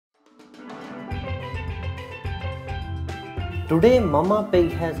Today, Mumma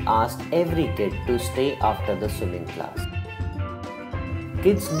Pig has asked every kid to stay after the swimming class.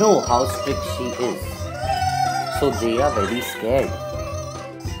 Kids know how strict she is, so they are very scared.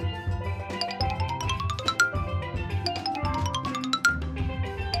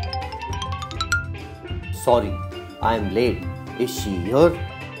 Sorry, I am late. Is she here?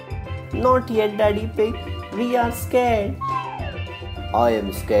 Not yet, Daddy Pig. We are scared. I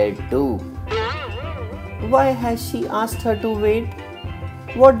am scared too. Why has she asked her to wait?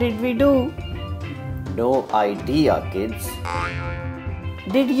 What did we do? No idea, kids.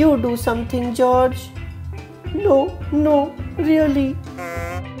 Did you do something, George? No, really.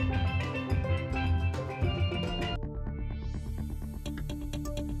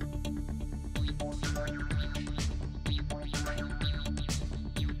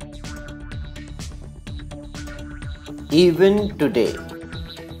 Even today,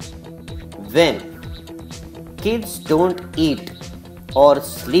 when kids don't eat or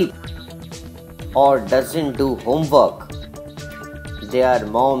sleep or doesn't do homework, their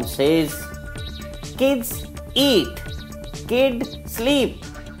mom says, "Kids eat, kid sleep,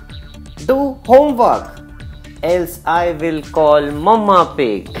 do homework, else I will call Mumma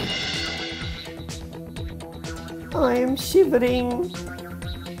Pig." I am shivering.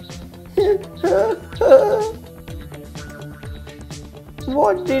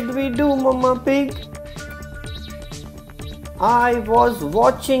 What did we do, Mumma Pig? I was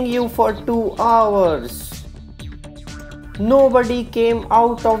watching you for 2 hours. Nobody came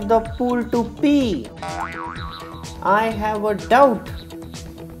out of the pool to pee. I have a doubt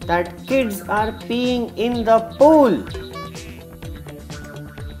that kids are peeing in the pool.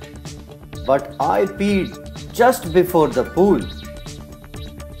 But I peed just before the pool.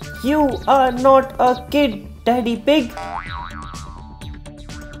 You are not a kid, Daddy Pig.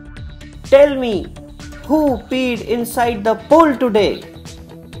 Tell me, who peed inside the pool today?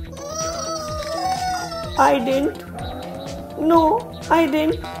 I didn't. No, I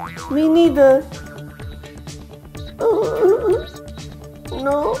didn't. Me neither.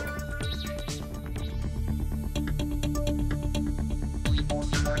 No.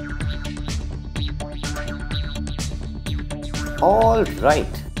 All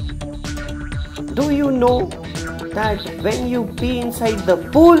right. Do you know that when you pee inside the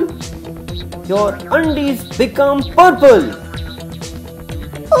pool, your undies become purple?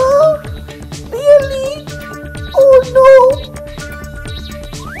 Oh, really? Oh no!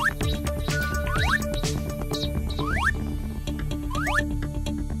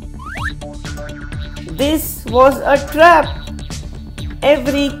 This was a trap.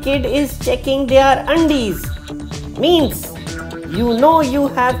 Every kid is checking their undies. Means you know you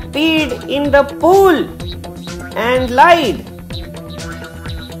have peed in the pool and lied.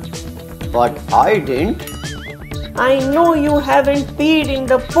 But I didn't. I know you haven't peed in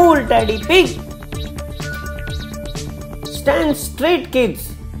the pool, Daddy Pig. Stand straight, kids.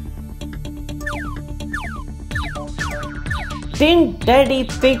 Didn't Daddy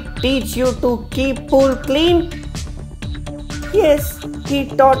Pig teach you to keep pool clean? Yes, he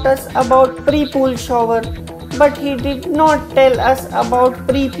taught us about pre-pool shower, but he did not tell us about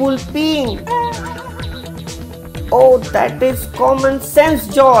pre-pool peeing. Oh, that is common sense,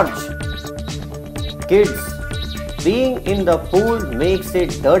 George. Kids, being in the pool makes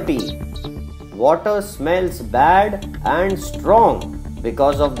it dirty. Water smells bad and strong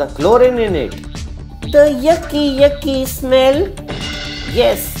because of the chlorine in it. The yucky smell.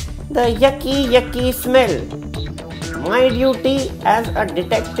 Yes, the yucky smell. My duty as a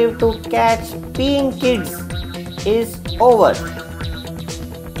detective to catch peeing kids is over.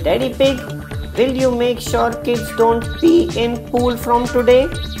 Daddy Pig, will you make sure kids don't pee in pool from today?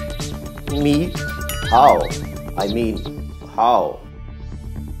 Me? How? I mean, how?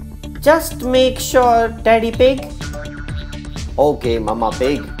 Just make sure, Daddy Pig. Okay, Mumma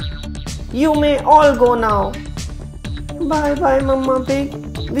Pig. You may all go now. Bye, Mumma Pig.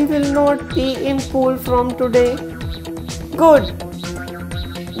 We will not pee in pool from today. Good.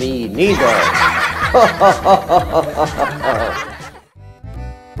 Me neither.